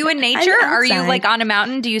 Are you in nature? Are you like on a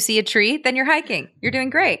mountain? Do you see a tree? Then you're hiking. You're doing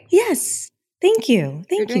great. Yes. Thank you.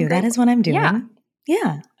 That is what I'm doing.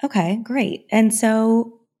 Yeah. Okay, great. And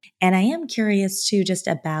I am curious too, just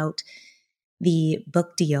about the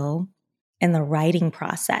book deal and the writing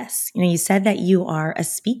process. You said that you are a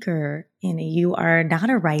speaker, you are not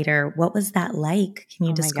a writer. What was that like? Can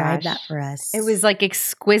you describe that for us? It was like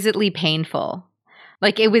exquisitely painful.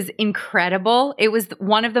 Like it was incredible. It was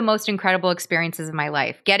one of the most incredible experiences of my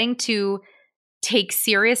life. Getting to take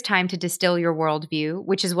serious time to distill your worldview,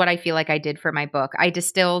 which is what I feel like I did for my book. I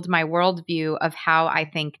distilled my worldview of how I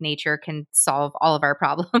think nature can solve all of our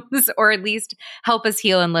problems, or at least help us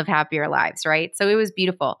heal and live happier lives, right? So it was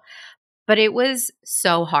beautiful, but it was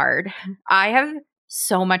so hard. I have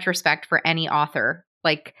so much respect for any author.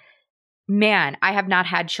 Like, man, I have not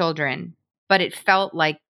had children, but it felt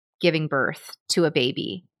like giving birth to a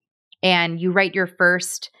baby. And you write your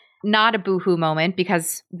first, not a boohoo moment,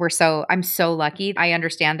 because I'm so lucky. I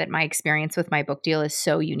understand that my experience with my book deal is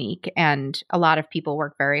so unique, and a lot of people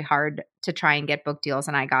work very hard to try and get book deals,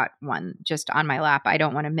 and I got one just on my lap. I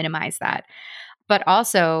don't want to minimize that. But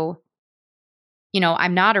also,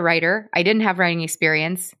 I'm not a writer. I didn't have writing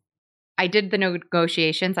experience. I did the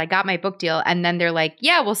negotiations. I got my book deal. And then they're like,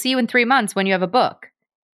 yeah, we'll see you in 3 months when you have a book.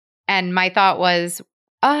 And my thought was,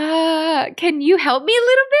 can you help me a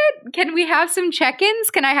little bit? Can we have some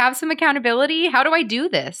check-ins? Can I have some accountability? How do I do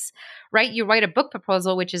this? Right? You write a book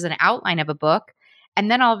proposal, which is an outline of a book.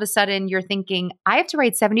 And then all of a sudden you're thinking, I have to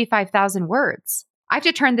write 75,000 words. I have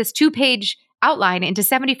to turn this 2-page outline into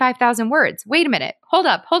 75,000 words. Wait a minute. Hold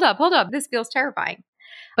up. This feels terrifying.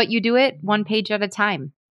 But you do it 1 page at a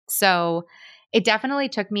time. So it definitely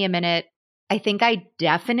took me a minute. I think I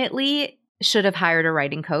definitely should have hired a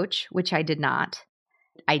writing coach, which I did not.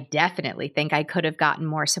 I definitely think I could have gotten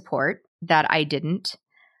more support that I didn't.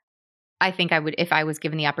 I think I would, if I was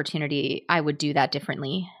given the opportunity, I would do that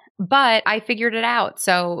differently. But I figured it out.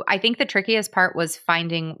 So I think the trickiest part was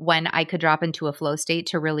finding when I could drop into a flow state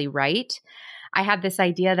to really write. I had this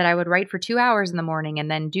idea that I would write for 2 hours in the morning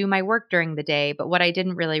and then do my work during the day. But what I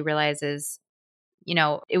didn't really realize is,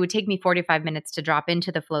 it would take me 45 minutes to drop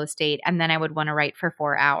into the flow state, and then I would want to write for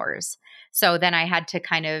 4 hours. So then I had to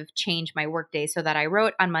kind of change my workday so that I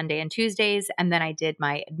wrote on Monday and Tuesdays, and then I did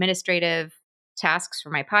my administrative tasks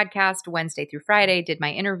for my podcast Wednesday through Friday, did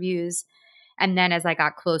my interviews. And then as I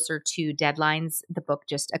got closer to deadlines, the book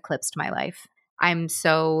just eclipsed my life. I'm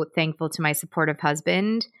so thankful to my supportive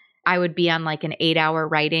husband. I would be on like an 8-hour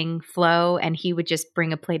writing flow, and he would just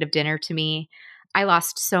bring a plate of dinner to me. I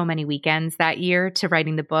lost so many weekends that year to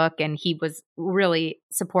writing the book, and he was really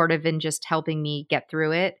supportive in just helping me get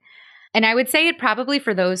through it. And I would say it probably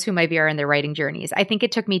for those who maybe are in their writing journeys. I think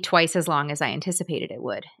it took me twice as long as I anticipated it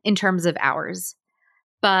would in terms of hours.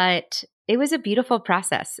 But it was a beautiful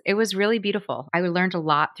process. It was really beautiful. I learned a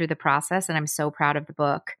lot through the process, and I'm so proud of the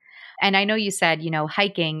book. And I know you said,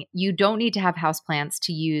 hiking, you don't need to have houseplants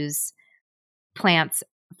to use plants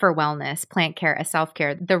for wellness, plant care as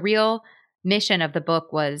self-care. The real mission of the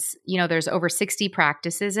book was, there's over 60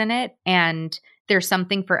 practices in it, and there's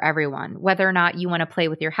something for everyone, whether or not you want to play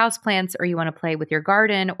with your houseplants, or you want to play with your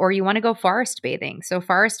garden, or you want to go forest bathing. So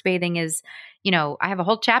forest bathing is, I have a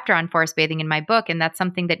whole chapter on forest bathing in my book, and that's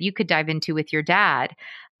something that you could dive into with your dad.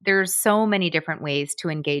 There's so many different ways to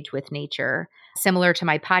engage with nature. Similar to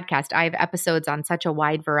my podcast, I have episodes on such a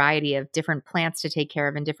wide variety of different plants to take care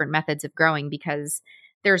of and different methods of growing, because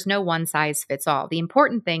there's no one size fits all. The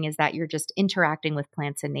important thing is that you're just interacting with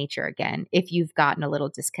plants and nature again, if you've gotten a little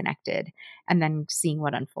disconnected, and then seeing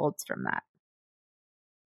what unfolds from that.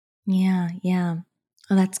 Yeah.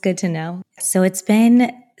 Well, that's good to know. So it's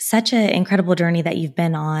been such an incredible journey that you've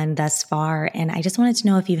been on thus far. And I just wanted to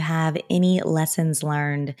know if you have any lessons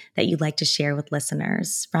learned that you'd like to share with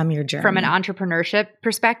listeners from your journey. From an entrepreneurship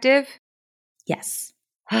perspective? Yes.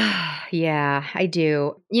 Yeah, I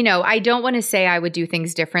do. I don't want to say I would do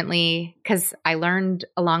things differently, because I learned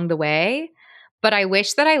along the way, but I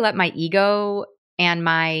wish that I let my ego and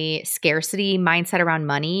my scarcity mindset around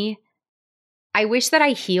money, I wish that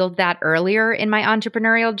I healed that earlier in my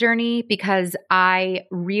entrepreneurial journey, because I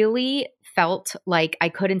really felt like I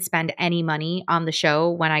couldn't spend any money on the show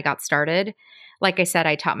when I got started. Like I said,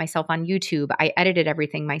 I taught myself on YouTube. I edited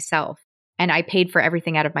everything myself. And I paid for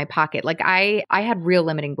everything out of my pocket. Like I had real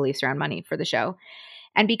limiting beliefs around money for the show.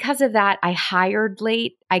 And because of that, I hired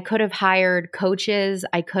late. I could have hired coaches.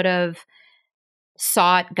 I could have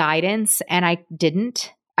sought guidance, and I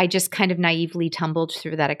didn't. I just kind of naively tumbled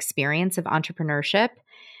through that experience of entrepreneurship,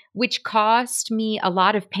 which cost me a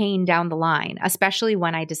lot of pain down the line, especially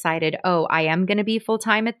when I decided, I am going to be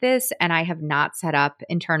full-time at this, and I have not set up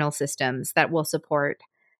internal systems that will support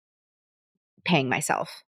paying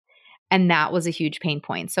myself. And that was a huge pain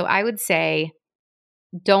point. So I would say,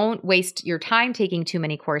 don't waste your time taking too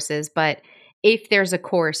many courses, but if there's a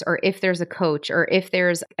course, or if there's a coach, or if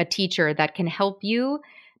there's a teacher that can help you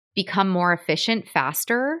become more efficient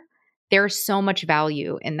faster, there's so much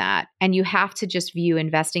value in that. And you have to just view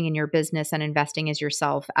investing in your business and investing as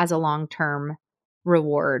yourself as a long-term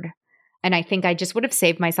reward. And I think I just would have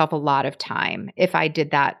saved myself a lot of time if I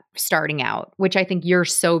did that starting out, which I think you're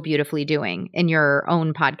so beautifully doing in your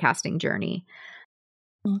own podcasting journey.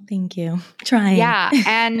 Well, thank you. Trying. Yeah.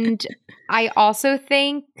 And I also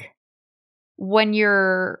think when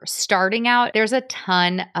you're starting out, there's a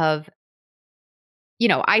ton of,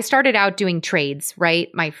 I started out doing trades, right?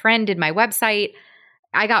 My friend did my website.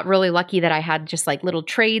 I got really lucky that I had just like little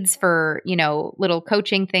trades for, little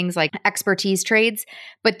coaching things like expertise trades.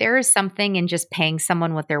 But there is something in just paying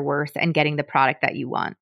someone what they're worth and getting the product that you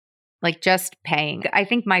want. Like just paying. I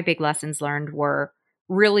think my big lessons learned were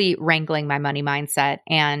really wrangling my money mindset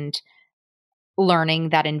and learning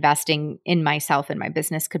that investing in myself and my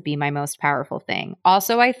business could be my most powerful thing.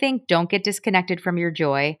 Also, I think don't get disconnected from your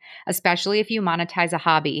joy, especially if you monetize a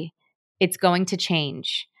hobby. It's going to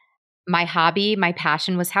change. My hobby, my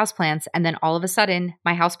passion was houseplants. And then all of a sudden,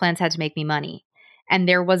 my houseplants had to make me money. And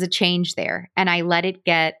there was a change there. And I let it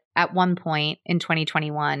get, at one point in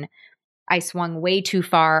 2021, I swung way too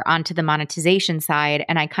far onto the monetization side.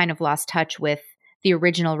 And I kind of lost touch with the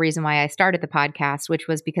original reason why I started the podcast, which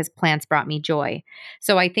was because plants brought me joy.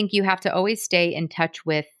 So I think you have to always stay in touch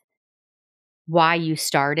with why you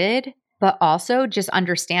started, but also just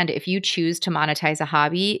understand if you choose to monetize a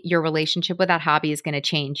hobby, your relationship with that hobby is going to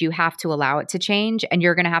change. You have to allow it to change, and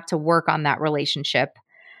you're going to have to work on that relationship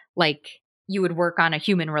like you would work on a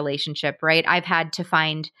human relationship, right? I've had to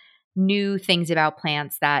find new things about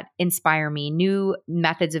plants that inspire me, new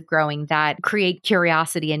methods of growing that create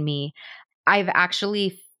curiosity in me. I've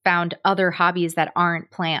actually found other hobbies that aren't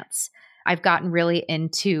plants. I've gotten really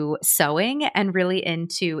into sewing and really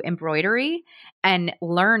into embroidery, and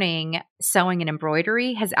learning sewing and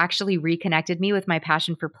embroidery has actually reconnected me with my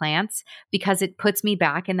passion for plants because it puts me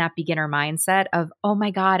back in that beginner mindset of, oh my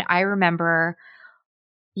God, I remember,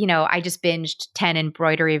 I just binged 10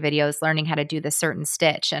 embroidery videos learning how to do this certain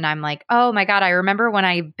stitch. And I'm like, oh my God, I remember when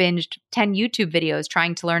I binged 10 YouTube videos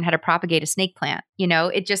trying to learn how to propagate a snake plant.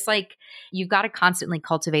 It just like, you've got to constantly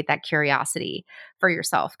cultivate that curiosity for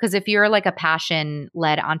yourself. Because if you're like a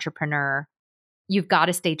passion-led entrepreneur, you've got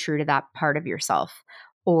to stay true to that part of yourself,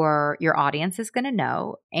 or your audience is going to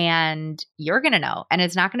know and you're going to know, and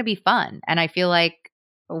it's not going to be fun. And I feel like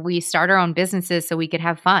we start our own businesses so we could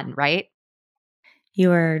have fun, right?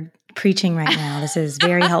 You are preaching right now. This is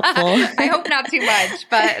very helpful. I hope not too much,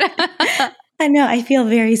 but I know. I feel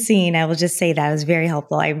very seen. I will just say that it was very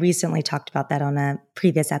helpful. I recently talked about that on a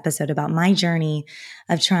previous episode about my journey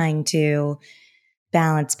of trying to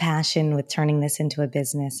balance passion with turning this into a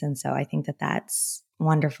business. And so I think that that's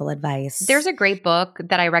wonderful advice. There's a great book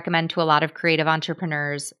that I recommend to a lot of creative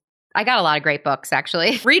entrepreneurs. I got a lot of great books,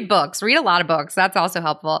 actually. Read books. Read a lot of books. That's also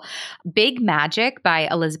helpful. Big Magic by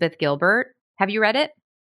Elizabeth Gilbert. Have you read it?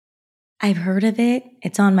 I've heard of it.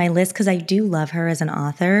 It's on my list because I do love her as an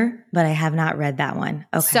author, but I have not read that one.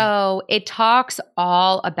 Okay. So it talks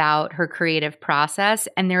all about her creative process.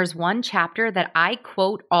 And there's one chapter that I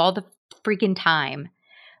quote all the freaking time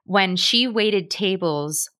when she waited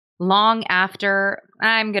tables long after,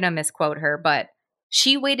 I'm going to misquote her, but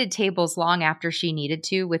she waited tables long after she needed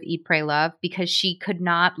to with Eat, Pray, Love because she could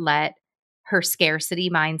not let her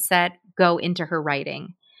scarcity mindset go into her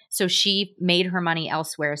writing. So she made her money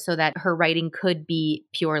elsewhere so that her writing could be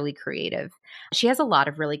purely creative. She has a lot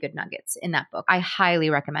of really good nuggets in that book. I highly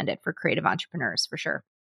recommend it for creative entrepreneurs for sure.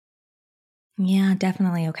 Yeah,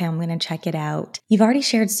 definitely. Okay, I'm going to check it out. You've already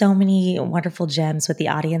shared so many wonderful gems with the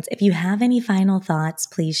audience. If you have any final thoughts,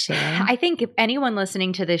 please share. I think if anyone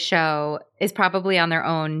listening to this show is probably on their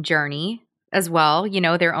own journey as well,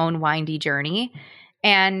 their own windy journey.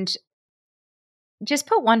 And just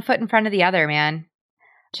put one foot in front of the other, man.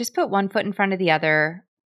 Just put one foot in front of the other.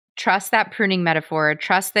 Trust that pruning metaphor.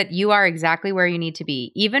 Trust that you are exactly where you need to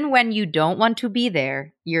be. Even when you don't want to be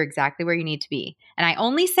there, you're exactly where you need to be. And I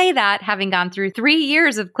only say that having gone through 3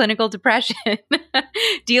 years of clinical depression,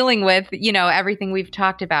 dealing with, everything we've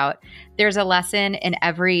talked about. There's a lesson in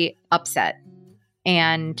every upset.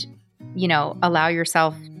 And, allow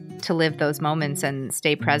yourself to live those moments and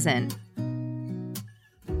stay present.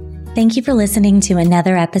 Thank you for listening to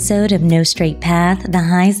another episode of No Straight Path, the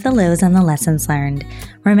highs, the lows, and the lessons learned.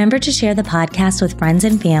 Remember to share the podcast with friends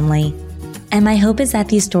and family. And my hope is that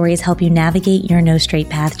these stories help you navigate your No Straight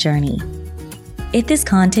Path journey. If this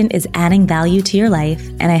content is adding value to your life,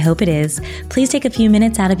 and I hope it is, please take a few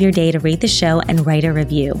minutes out of your day to rate the show and write a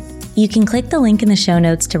review. You can click the link in the show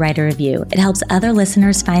notes to write a review. It helps other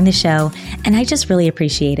listeners find the show, and I just really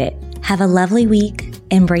appreciate it. Have a lovely week,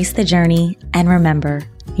 embrace the journey, and remember,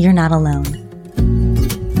 you're not alone.